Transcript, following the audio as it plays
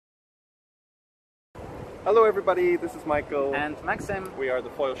Hello everybody, this is Michael. And Maksim. We are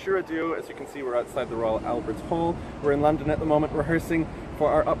the Foyle-Štšura duo. As you can see, we're outside the Royal Albert Hall. We're in London at the moment rehearsing for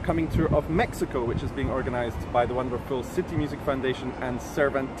our upcoming tour of Mexico, which is being organised by the wonderful City Music Foundation and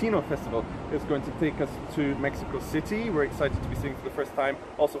Cervantino Festival. It's going to take us to Mexico City. We're excited to be seeing for the first time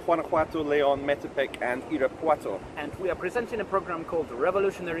also Guanajuato, León, Metepec and Irapuato. And we are presenting a program called the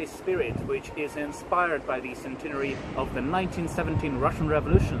Revolutionary Spirit, which is inspired by the centenary of the 1917 Russian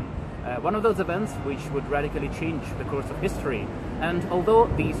Revolution. One of those events which would radically change the course of history. And although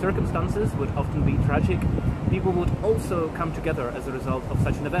the circumstances would often be tragic, people would also come together as a result of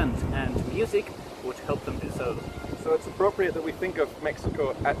such an event, and music would help them do so. So it's appropriate that we think of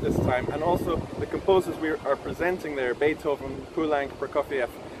Mexico at this time, and also the composers we are presenting there, Beethoven, Poulenc, Prokofiev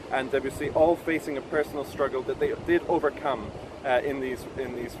and Debussy, all facing a personal struggle that they did overcome in these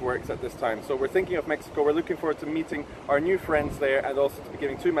works at this time. So we're thinking of Mexico. We're looking forward to meeting our new friends there and also to be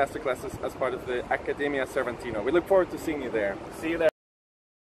giving 2 masterclasses as part of the Academia Cervantino. We look forward to seeing you there. See you there.